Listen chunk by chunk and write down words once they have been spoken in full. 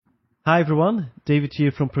Hi everyone, David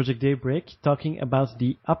here from Project Daybreak, talking about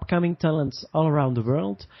the upcoming talents all around the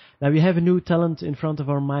world. Now we have a new talent in front of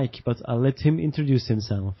our mic, but I'll let him introduce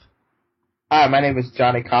himself. Hi, my name is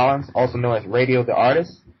Johnny Collins, also known as Radio the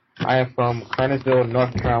Artist. I am from Kernersville,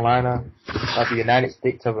 North Carolina, of the United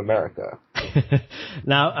States of America.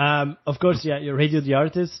 Now, of course, yeah, you're Radio the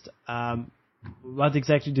Artist. What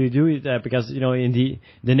exactly do you do? Because, in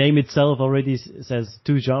the name itself already says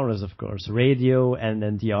two genres, of course, radio and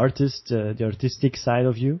then the artist, the artistic side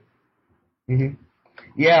of you. Mm-hmm.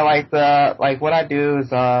 Yeah, like what I do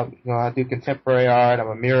is, I do contemporary art. I'm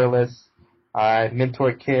a muralist. I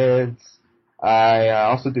mentor kids. I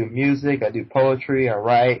also do music. I do poetry. I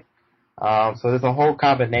write. So there's a whole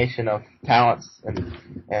combination of talents and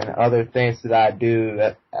other things that I do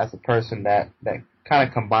that as a person that kind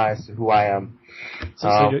of combines to who I am.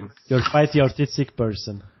 So you're quite the artistic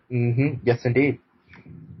person. Mm-hmm. Yes, indeed.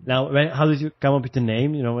 Now, how did you come up with the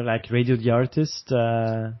name? Like Radio the Artist.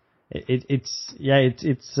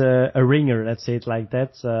 It's a ringer. Let's say it like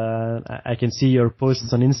that. I can see your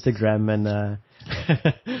posts on Instagram and.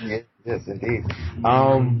 Yes, indeed.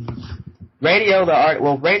 Radio the art.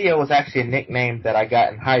 Well, radio was actually a nickname that I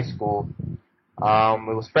got in high school.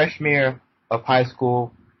 It was freshman year of high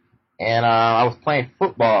school. And I was playing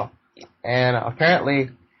football, and apparently,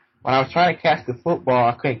 when I was trying to catch the football,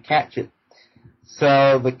 I couldn't catch it.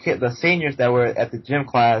 So the seniors that were at the gym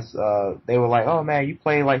class, they were like, "Oh man, you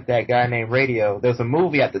play like that guy named Radio." There was a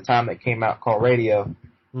movie at the time that came out called Radio,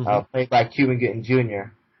 played by Cuban Gooding Jr.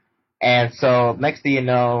 And so next thing you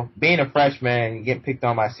know, being a freshman and getting picked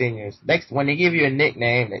on by seniors, when they give you a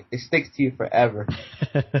nickname, it sticks to you forever.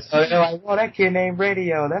 So they're like, "Oh, that kid named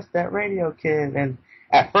Radio. That's that Radio kid." And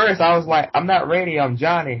at first, I was like, I'm not Radio, I'm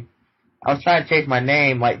Johnny. I was trying to change my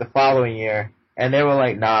name like the following year, and they were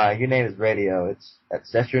like, "Nah, your name is Radio.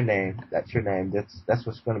 That's your name. That's your name. That's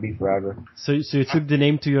what's going to be forever." So you took the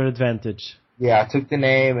name to your advantage. Yeah, I took the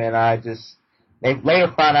name, and they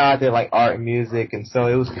later found out I did like art and music, and so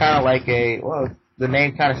it was kind of like the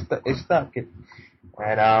name kind of stuck. And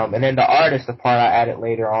then the artist, the part I added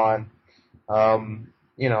later on,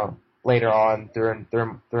 later on during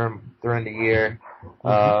the year.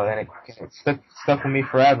 And it stuck with me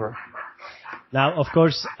forever. Now, of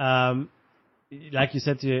course, like you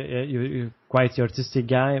said, you're quite the artistic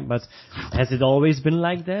guy, but has it always been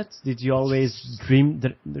like that? Did you always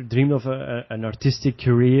dream of an artistic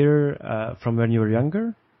career from when you were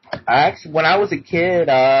younger? When I was a kid,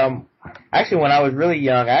 when I was really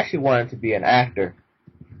young, I actually wanted to be an actor.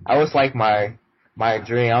 I was like my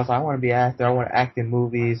dream. I was like, I want to be an actor. I want to act in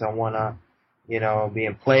movies. I want to be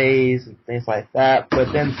in plays and things like that.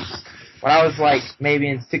 But then when I was like maybe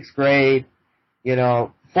in 6th grade,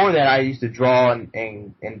 before that I used to draw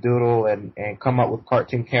and doodle and come up with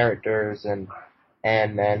cartoon characters and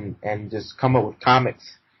just come up with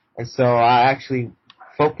comics. And so I actually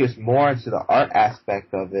focused more into the art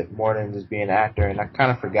aspect of it more than just being an actor, and I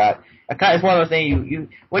kind of forgot. It's one of those things you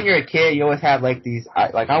when you're a kid, you always have like these,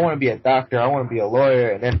 like I want to be a doctor, I want to be a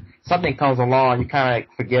lawyer, and then something comes along, you kind of like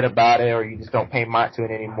forget about it, or you just don't pay mind to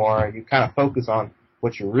it anymore. You kind of focus on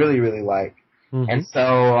what you really, really like. Mm-hmm. And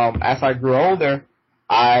so as I grew older,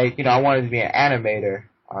 I wanted to be an animator.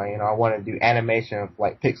 I wanted to do animation for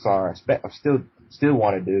like Pixar. I still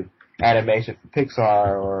want to do animation for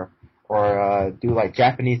Pixar or do like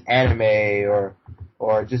Japanese anime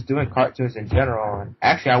or just doing cartoons in general. And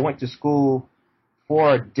actually, I went to school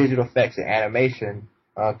for digital effects and animation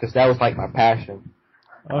because that was like my passion.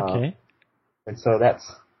 Okay. And so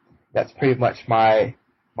that's pretty much my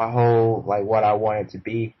whole like what I wanted to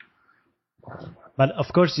be. But of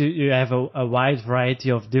course, you have a wide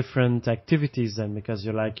variety of different activities then, because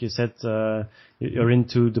you're like you said, you're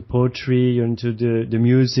into the poetry, you're into the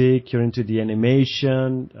music, you're into the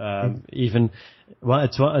animation, even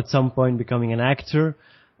at some point becoming an actor.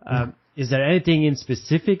 Is there anything in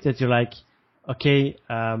specific that you're like, okay,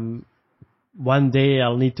 one day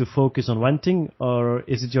I'll need to focus on one thing, or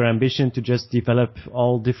is it your ambition to just develop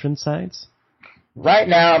all different sides? Right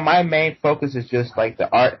now, my main focus is just like the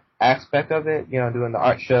art aspect of it, doing the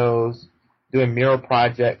art shows, doing mural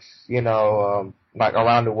projects, like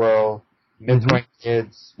around the world, mentoring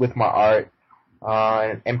kids with my art,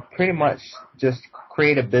 and pretty much just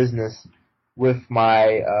create a business with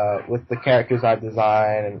with the characters I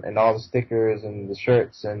design and all the stickers and the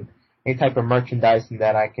shirts and any type of merchandising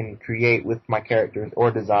that I can create with my characters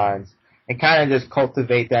or designs, and kind of just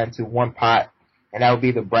cultivate that into one pot, and that would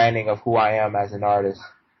be the branding of who I am as an artist.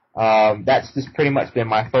 That's just pretty much been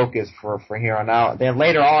my focus for here on out. Then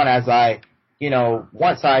later on, as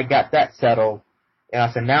once I got that settled, and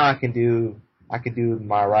I said, now I can do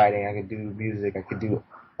my writing, I can do music, I can do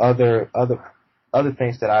other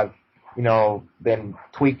things that I've, been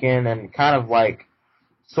tweaking and kind of like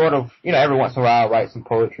sort of, every once in a while write some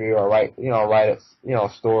poetry or write a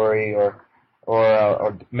story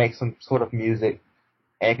or make some sort of music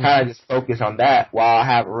and kind of just focus on that while I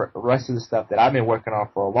have the rest of the stuff that I've been working on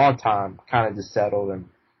for a long time kind of just settled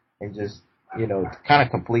and just, kind of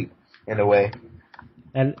complete in a way.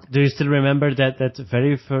 And do you still remember that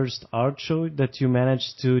very first art show that you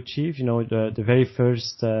managed to achieve? The very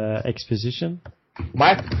first exposition?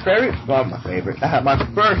 My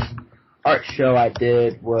first art show I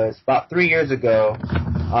did was about 3 years ago.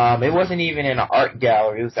 It wasn't even in an art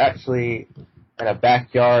gallery. It was actually in a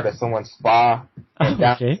backyard of someone's spa.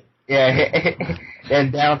 Okay. Yeah,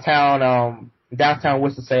 in downtown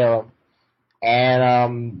Winston-Salem.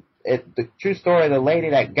 And the true story, the lady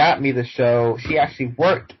that got me the show, she actually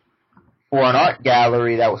worked for an art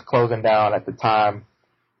gallery that was closing down at the time.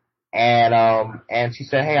 And she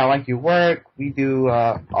said, "Hey, I like your work. We do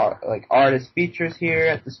like artist features here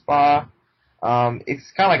at the spa.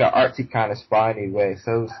 It's kind of like an artsy kind of spa anyway."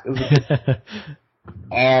 So it was a good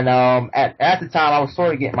and at the time I was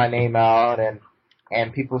sort of getting my name out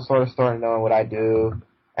and people sort of started knowing what I do.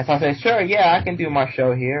 And so I said, "Sure, yeah, I can do my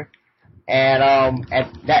show here." And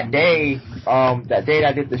at that day that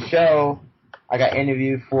I did the show, I got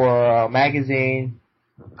interviewed for a magazine.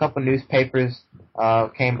 A couple newspapers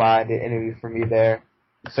came by and did an interview for me there.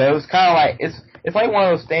 So it was kind of like it's like one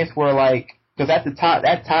of those things where like, because at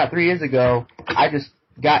that time 3 years ago, I just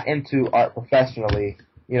got into art professionally,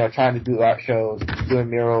 trying to do art shows, doing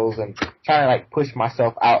murals, and trying to like push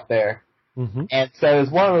myself out there. Mm-hmm. And so it was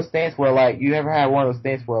one of those things where like, you ever had one of those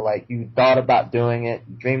things where like you thought about doing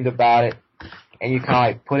it, dreamed about it, and you kind of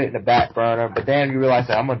like put it in the back burner, but then you realize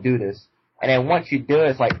that I'm gonna do this. And then once you do it,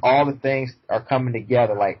 it's like all the things are coming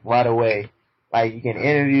together like right away. Like you can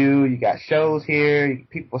interview, you got shows here,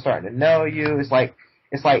 people are starting to know you. It's like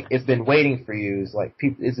it's been waiting for you. It's like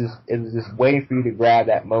it was just waiting for you to grab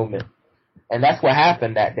that moment. And that's what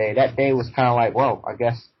happened that day. That day was kind of like, whoa, I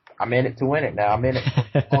guess I'm in it to win it now. I'm in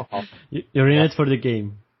it. You're in it for the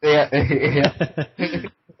game. Yeah.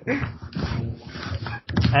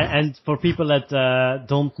 And for people that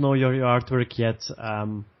don't know your artwork yet,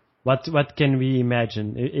 what can we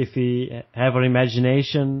imagine? If we have our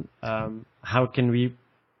imagination, how can we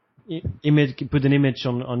put an image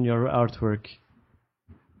on your artwork?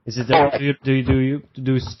 Is it do you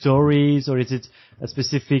do stories, or is it a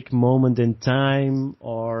specific moment in time,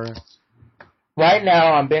 or? Right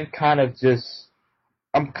now, I'm kind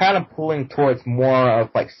of pulling towards more of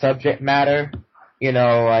like subject matter,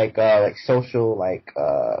 like social, like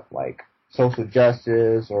social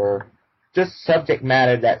justice, or just subject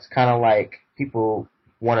matter that's kind of like people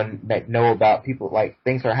want to know about. People like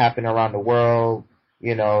things are happening around the world,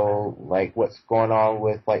 like what's going on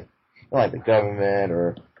with like the government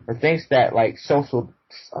or things that like social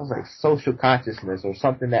consciousness or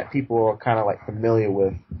something that people are kind of like familiar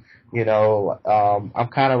with. I'm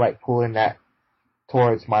kind of like pulling that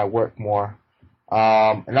towards my work more.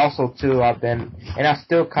 And also too, I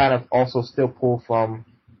still kind of also still pull from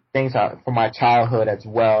things from my childhood as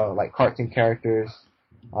well, like cartoon characters,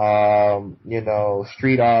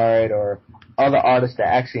 street art, or other artists that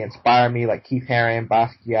actually inspire me, like Keith Haring,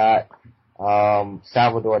 Basquiat,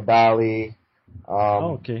 Salvador Dali.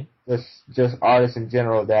 Okay. Just artists in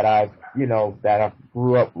general that I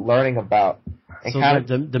grew up learning about. And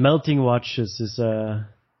so the melting watches is a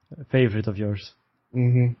favorite of yours.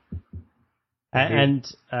 Mm-hmm. And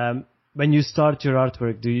when you start your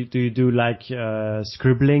artwork, do you do like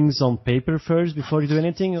scribblings on paper first before you do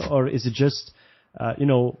anything, or is it just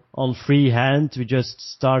on free hand? We just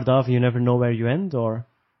start off and you never know where you end, or?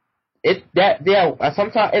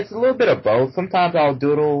 Sometimes it's a little bit of both. Sometimes I'll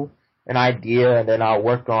doodle an idea and then I'll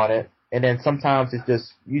work on it, and then sometimes it's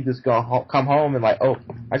just you just come home and like, oh,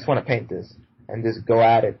 I just want to paint this, and just go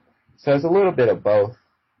at it. So it's a little bit of both.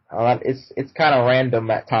 It's kind of random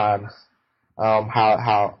at times.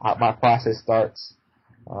 How my process starts.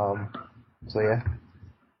 So yeah.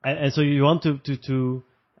 And so you want to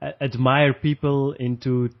admire people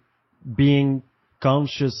into being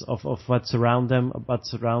conscious of what's around them,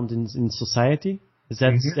 what's around in society? Is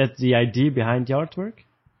that the idea behind the artwork?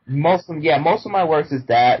 Most of my works is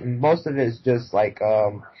that, and most of it is just like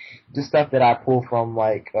just stuff that I pull from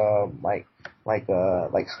like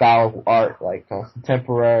style of art, like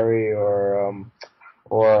contemporary or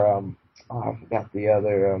I forgot the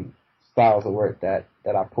other styles of work that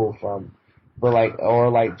I pull from, but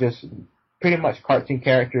just pretty much cartoon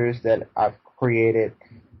characters that I've created,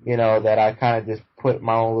 that I kind of just put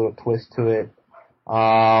my own little twist to it.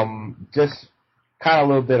 Just kind of a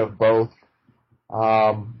little bit of both.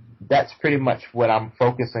 That's pretty much what I'm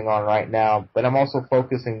focusing on right now. But I'm also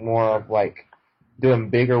focusing more of like doing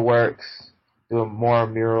bigger works, doing more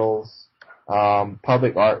murals.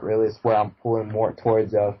 Public art really is where I'm pulling more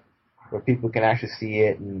towards where people can actually see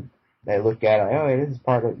it and they look at it like, oh, this is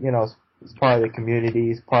part of, it's part of the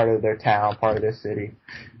community, it's part of their town, part of their city.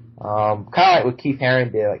 Kind of like what Keith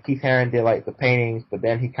Haring did. Like Keith Haring did like the paintings, but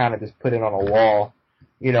then he kind of just put it on a wall.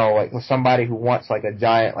 Like with somebody who wants like a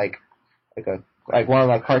giant, like one of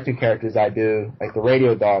the cartoon characters I do, like the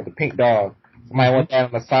radio dog, the pink dog. Somebody wants that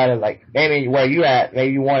on the side of like, maybe where you at,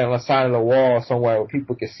 maybe you want it on the side of the wall somewhere where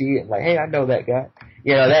people can see it and like, hey, I know that guy.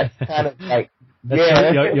 That's kind of like,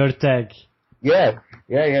 that's your tag. Yeah,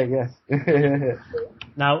 yes.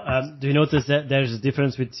 Now, do you notice that there's a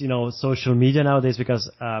difference with, social media nowadays? Because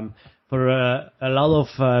for a lot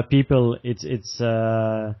of people, it's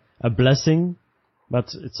a blessing,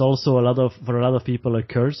 but it's also for a lot of people a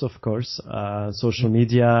curse, of course. Social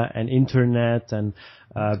media and internet and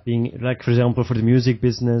being, like, for example, for the music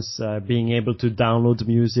business, being able to download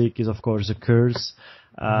music is, of course, a curse.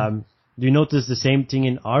 Do you notice the same thing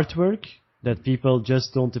in artwork? That people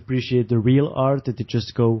just don't appreciate the real art, that they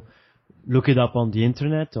just go look it up on the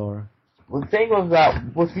internet, or? Well, the thing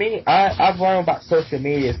with me, I've learned about social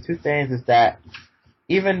media is two things, is that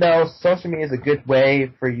even though social media is a good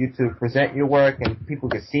way for you to present your work and people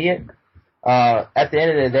can see it, at the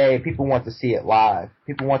end of the day, people want to see it live.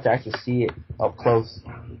 People want to actually see it up close.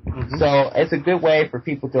 Mm-hmm. So it's a good way for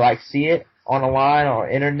people to like see it on the line or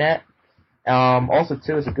internet. Also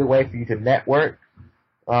too, it's a good way for you to network.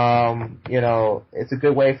 It's a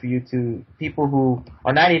good way for you to, people who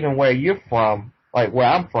are not even where you're from, like where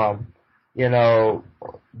I'm from,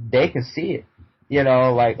 they can see it.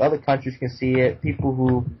 Like other countries can see it. People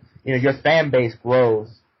who, your fan base grows.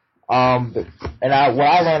 What I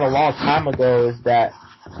learned a long time ago is that,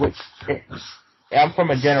 I'm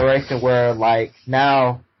from a generation where like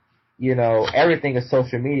now, everything is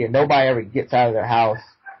social media. Nobody ever gets out of their house.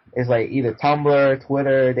 It's like either Tumblr,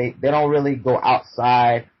 Twitter. They don't really go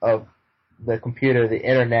outside of the computer, the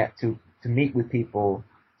internet to meet with people,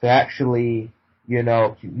 to actually,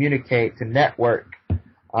 communicate, to network.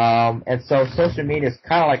 And so social media is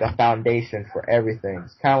kind of like a foundation for everything.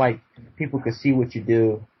 It's kind of like people can see what you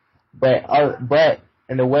do, but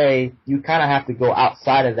in a way, you kind of have to go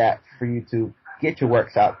outside of that for you to get your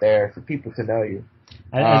works out there, for people to know you.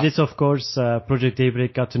 And this, of course, Project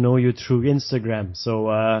Daybreak got to know you through Instagram. So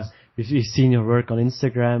we've seen your work on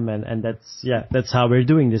Instagram, and that's how we're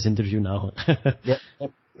doing this interview now.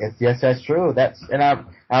 Yes, that's true.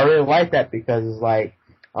 I really like that, because it's like,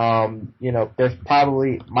 there's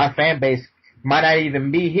probably, my fan base might not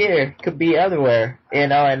even be here, could be everywhere,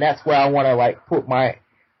 and that's where I want to like put my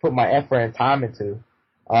effort and time into,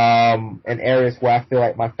 in areas where I feel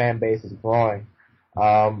like my fan base is growing.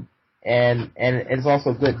 And it's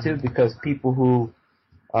also good too, because people who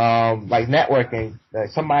like networking, like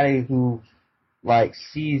somebody who like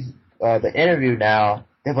sees the interview now,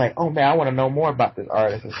 they're like, oh man, I want to know more about this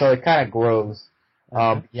artist. And so it kind of grows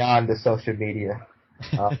beyond the social media.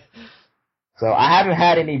 So I haven't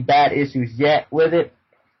had any bad issues yet with it,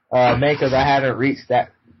 maybe because I haven't reached that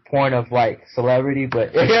point of like celebrity,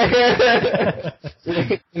 but but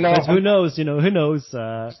who knows? Who knows?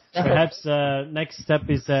 Perhaps next step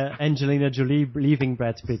is Angelina Jolie leaving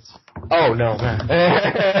Brad Pitt. Oh no, man.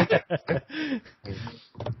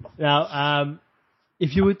 Now,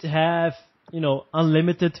 if you would have,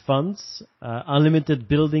 unlimited funds, unlimited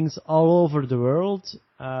buildings all over the world,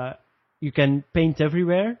 you can paint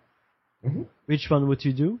everywhere. Mm-hmm. Which one would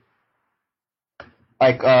you do?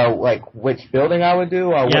 Like which building I would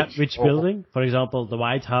do? Or which building? For example, the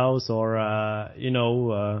White House, or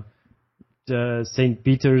the St.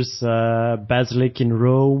 Peter's Basilica in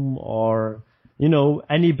Rome, or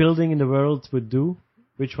any building in the world would do.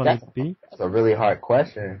 Which one would it be? That's a really hard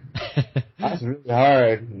question. That's really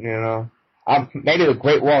hard. Maybe the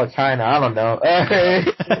Great Wall of China. I don't know.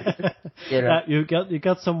 You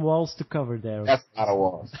got some walls to cover there. That's not a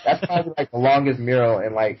wall. That's probably like the longest mural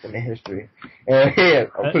in the history.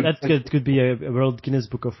 That could be a World Guinness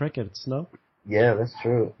Book of Records, no? Yeah, that's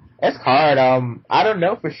true. It's hard. I don't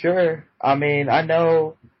know for sure. I mean, I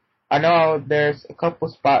know there's a couple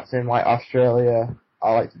spots in like Australia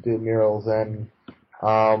I like to do murals, and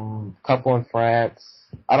couple in France.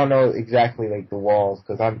 I don't know exactly like the walls,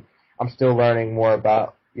 because I'm still learning more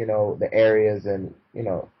about the areas and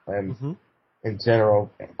and in general.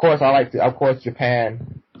 Of course,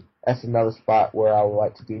 Japan. That's another spot where I would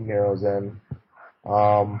like to do murals in.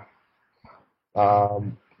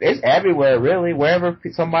 It's everywhere really. Wherever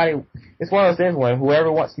somebody, it's one of those things when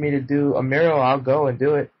whoever wants me to do a mural, I'll go and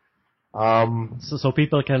do it. So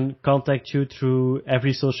people can contact you through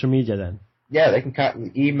every social media then? Yeah, they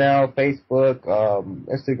can email, Facebook,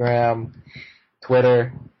 Instagram,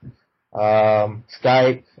 Twitter,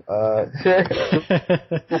 Skype,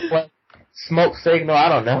 smoke signal, I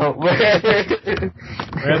don't know.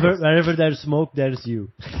 wherever there's smoke, there's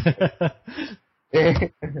you.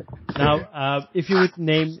 Now, if you would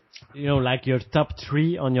name, like your top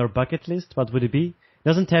 3 on your bucket list, what would it be?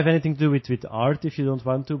 Doesn't have anything to do with art if you don't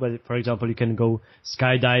want to, but for example, you can go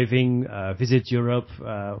skydiving, visit Europe.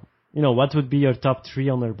 What would be your top 3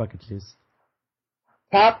 on your bucket list?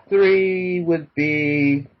 Top 3 would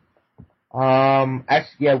be,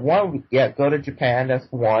 actually, go to Japan. That's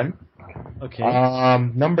 1. Okay.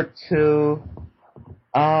 Number 2,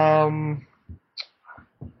 man,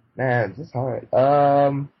 this is hard.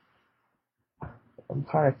 I'm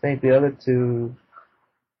trying to think the other 2.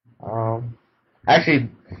 Actually,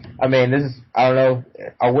 I mean, I don't know.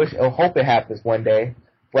 I hope it happens one day.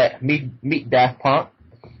 But meet Daft Punk.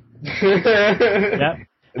 Yeah.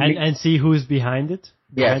 And see who's behind it.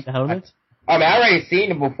 Behind the helmet. I mean, I already seen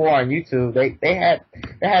them before on YouTube. They had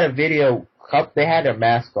a video. They had their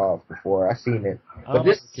mask off before. I seen it. But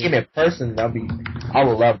this team in person, I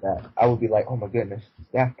would love that. I would be like, oh my goodness,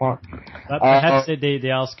 Daft Punk. Perhaps they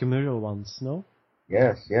ask Camilo once, no?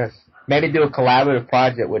 Yes. Maybe do a collaborative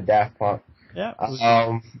project with Daft Punk. Yeah.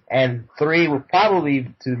 And 3 would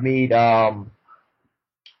probably to meet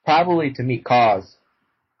Cause.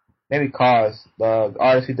 Maybe Cause, the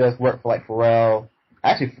artist who does work for like Pharrell.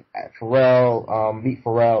 Actually, meet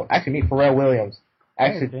Pharrell. Actually, meet Pharrell Williams.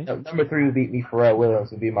 Actually, number 3 would be Pharrell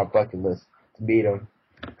Williams. Would be my bucket list to meet him,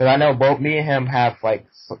 because I know both me and him have like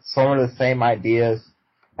some of the same ideas.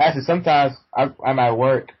 Actually, sometimes I'm at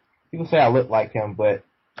work. People say I look like him, but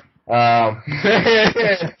like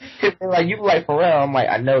you look like Pharrell. I'm like,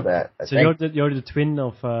 I know that. So you're the twin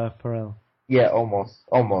of Pharrell. Yeah, almost.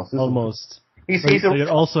 So you're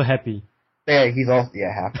also happy. Yeah, he's also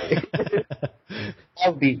happy. That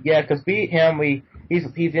would be because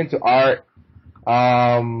he's into art.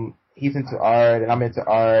 He's into art, and I'm into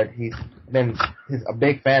art. He's a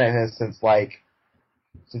big fan of his since I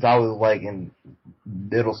was like in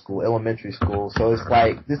middle school, elementary school. So it's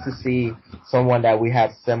like just to see someone that we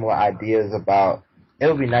have similar ideas about. It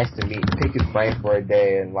would be nice to meet, pick his brain for a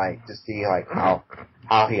day, and like to see like how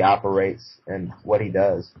he operates and what he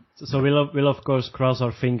does. So we'll of course cross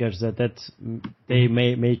our fingers that they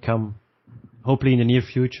may come, hopefully in the near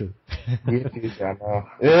future. Near future, I know.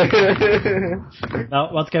 Now,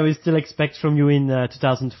 what can we still expect from you in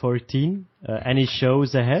 2014? Any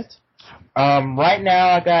shows ahead? Right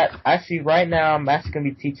now I'm actually going to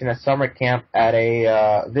be teaching a summer camp at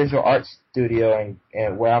a visual arts studio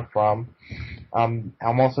in where I'm from. I'm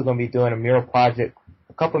also going to be doing a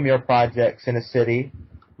couple of mural projects in the city.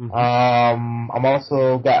 Mm-hmm. I'm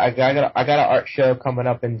also I got an art show coming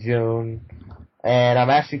up in June, and I'm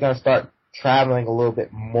actually going to start traveling a little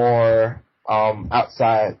bit more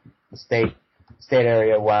outside the state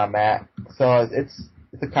area where I'm at. So it's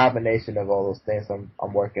a combination of all those things I'm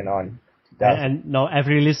working on. And now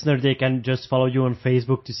every listener, they can just follow you on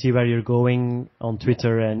Facebook to see where you're going, on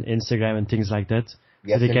Twitter and Instagram and things like that.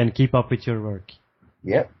 Yes, so they can keep up with your work.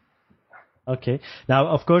 Yep. Okay. Now,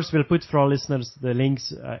 of course, we'll put for our listeners the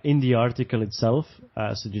links in the article itself.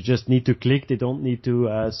 So you just need to click. They don't need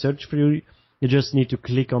to search for you. You just need to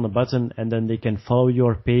click on the button, and then they can follow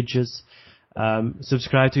your pages,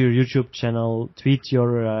 subscribe to your YouTube channel,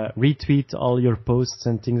 retweet all your posts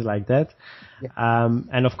and things like that. Yeah.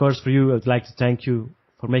 And of course, for you, I'd like to thank you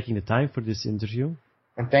for making the time for this interview.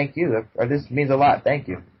 And thank you. This means a lot. Thank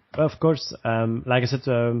you. Well, of course, like I said,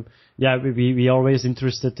 we always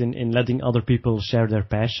interested in letting other people share their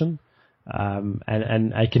passion.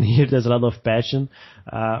 And I can hear there's a lot of passion.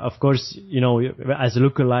 Of course, as a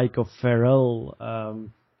lookalike of Pharrell,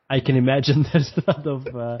 I can imagine there's a lot of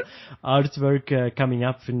artwork coming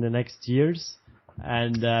up in the next years,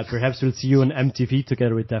 and perhaps we'll see you on MTV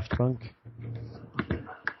together with Daft Punk.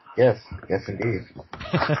 Yes, indeed.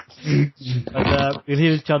 But we'll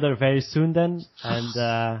hear each other very soon then, and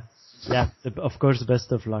of course,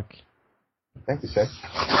 best of luck. Thank you, sir.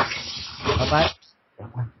 Bye-bye.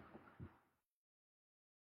 Bye-bye.